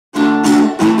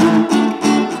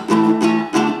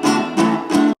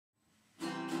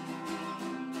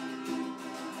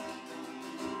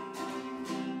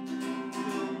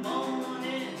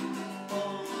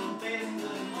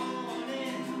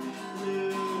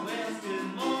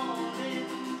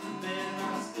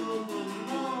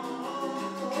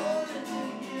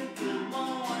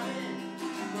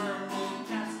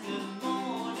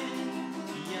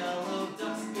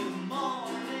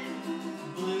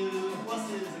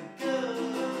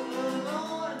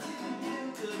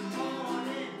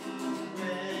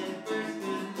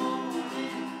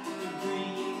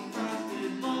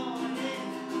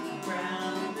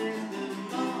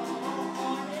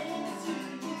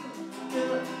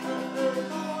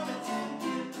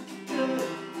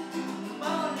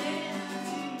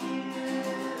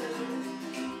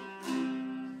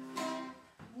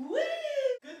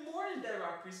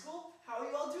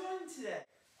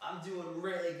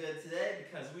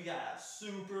because we got a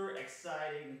super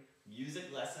exciting music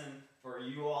lesson for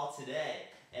you all today,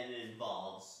 and it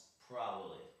involves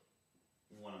probably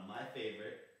one of my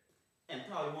favorite and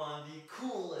probably one of the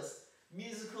coolest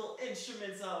musical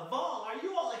instruments of all. Are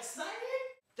you all excited?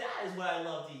 That is what I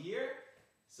love to hear.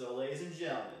 So ladies and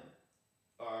gentlemen,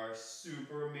 our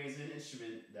super amazing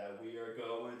instrument that we are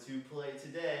going to play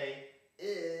today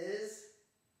is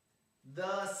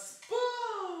the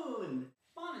spoon!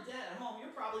 Mom and Dad at home,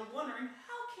 you're probably wondering,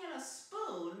 how can a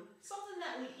spoon, something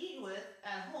that we eat with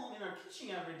at home in our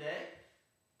kitchen every day,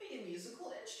 be a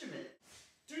musical instrument?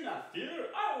 Do not fear,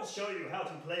 I will show you how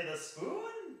to play the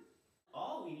spoon.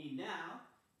 All we need now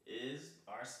is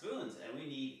our spoons, and we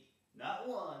need not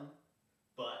one,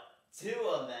 but two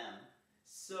of them.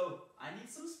 So I need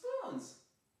some spoons.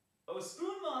 Oh,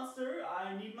 spoon monster,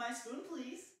 I need my spoon,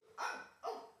 please.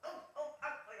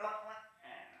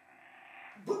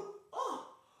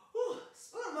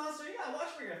 Spoon monster, you gotta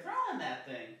watch where you're throwing that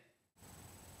thing.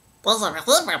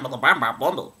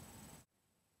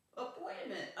 Oh, wait a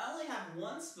minute, I only have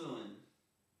one spoon.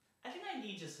 I think I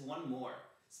need just one more.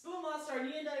 Spoon monster, I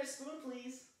need another spoon,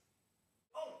 please.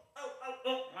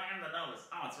 Right in the nose.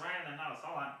 Oh, it's right in the nose.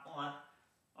 Hold on.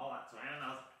 It's right in the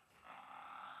nose.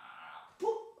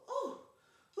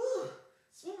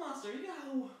 Spoon monster, you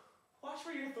gotta watch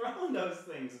where you're throwing those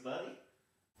things, buddy.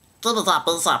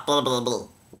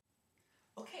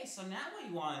 Okay, so now what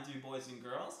you want to do, boys and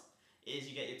girls, is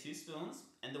you get your two spoons,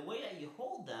 and the way that you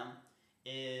hold them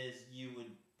is you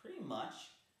would pretty much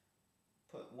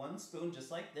put one spoon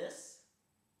just like this,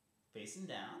 facing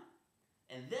down,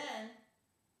 and then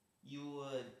you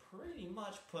would pretty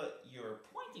much put your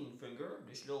pointing finger,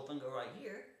 this little finger right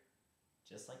here,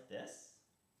 just like this,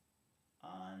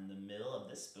 on the middle of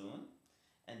this spoon,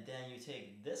 and then you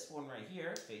take this one right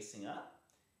here, facing up,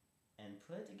 and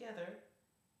put it together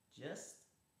just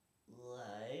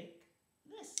like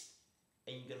this.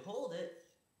 And you could hold it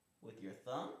with your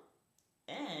thumb,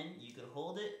 and you could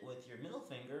hold it with your middle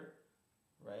finger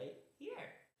right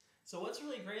here. So what's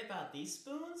really great about these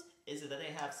spoons is that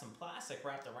they have some plastic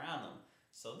wrapped around them.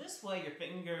 So this way your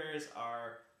fingers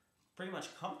are pretty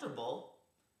much comfortable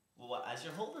as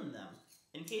you're holding them.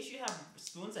 In case you have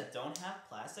spoons that don't have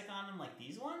plastic on them like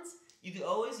these ones, you could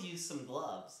always use some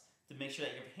gloves to make sure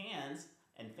that your hands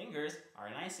and fingers are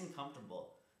nice and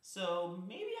comfortable. So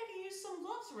maybe I can use some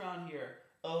gloves around here.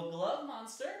 Oh, glove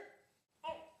monster.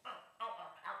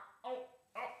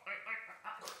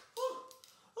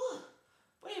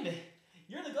 Wait a minute,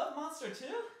 you're the glove monster too?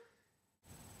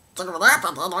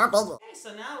 Okay,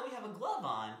 so now we have a glove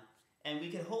on, and we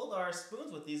can hold our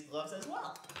spoons with these gloves as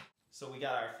well. So we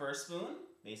got our first spoon,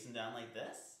 facing down like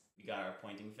this. We got our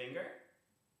pointing finger.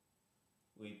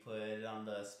 We put it on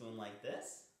the spoon like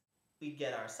this. We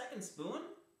get our second spoon,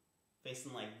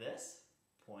 facing like this,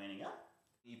 pointing up.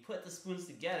 We put the spoons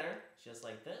together, just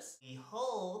like this. We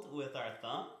hold with our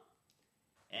thumb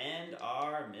and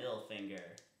our middle finger.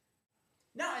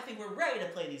 Now I think we're ready to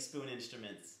play these spoon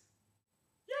instruments.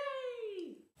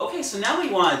 Yay! Okay, so now what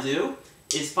you want to do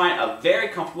is find a very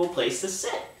comfortable place to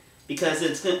sit, because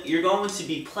you're going to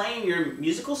be playing your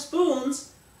musical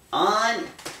spoons on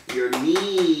your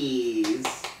knees.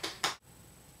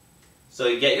 So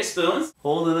you get your spoons,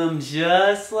 holding them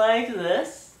just like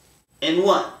this, and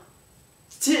 1,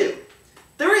 2,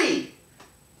 3.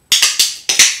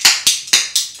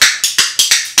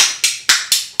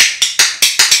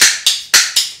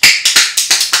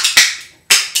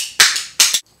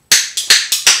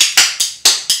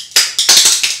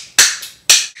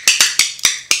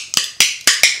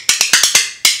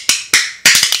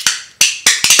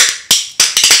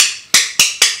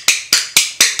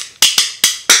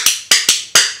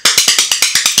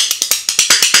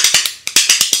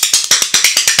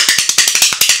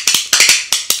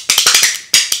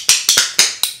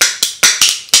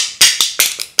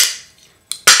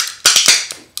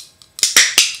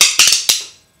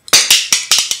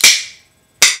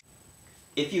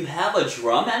 If you have a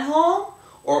drum at home,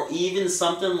 or even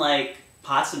something like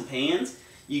pots and pans,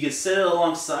 you can set it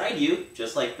alongside you,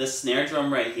 just like this snare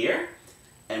drum right here.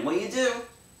 And what you do,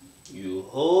 you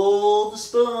hold the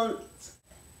spoon,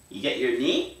 you get your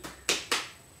knee,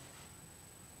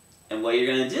 and what you're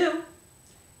going to do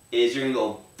is you're going to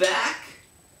go back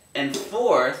and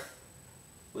forth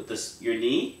with your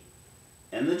knee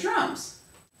and the drums.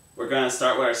 We're going to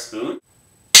start with our spoon,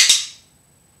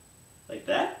 like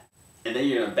that. And then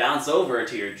you're going to bounce over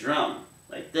to your drum,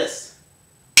 like this.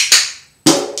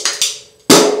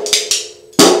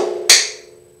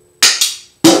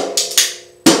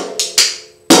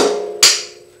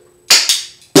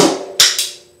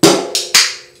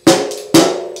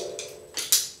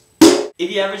 If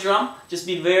you have a drum, just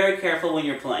be very careful when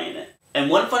you're playing it. And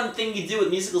one fun thing you do with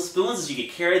musical spoons is you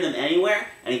can carry them anywhere,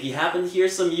 and if you happen to hear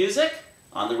some music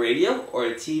on the radio or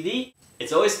the TV,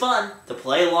 it's always fun to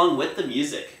play along with the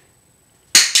music.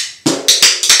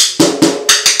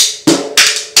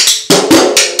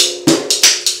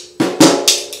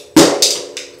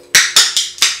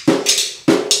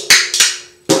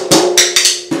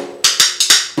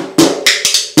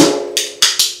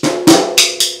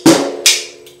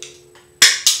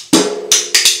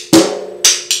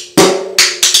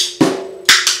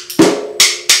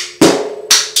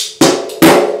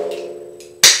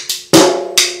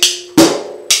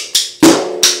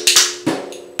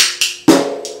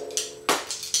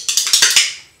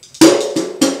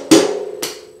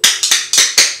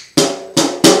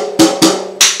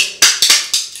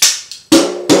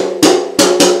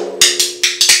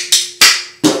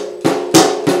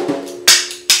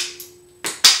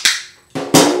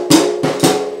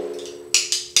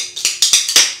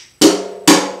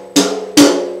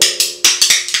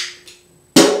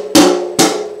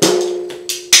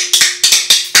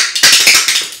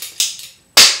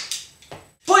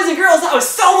 That was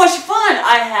so much fun!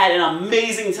 I had an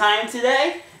amazing time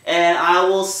today, and I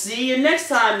will see you next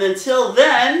time. Until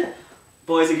then,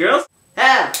 boys and girls,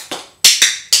 have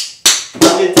a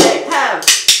good day. Have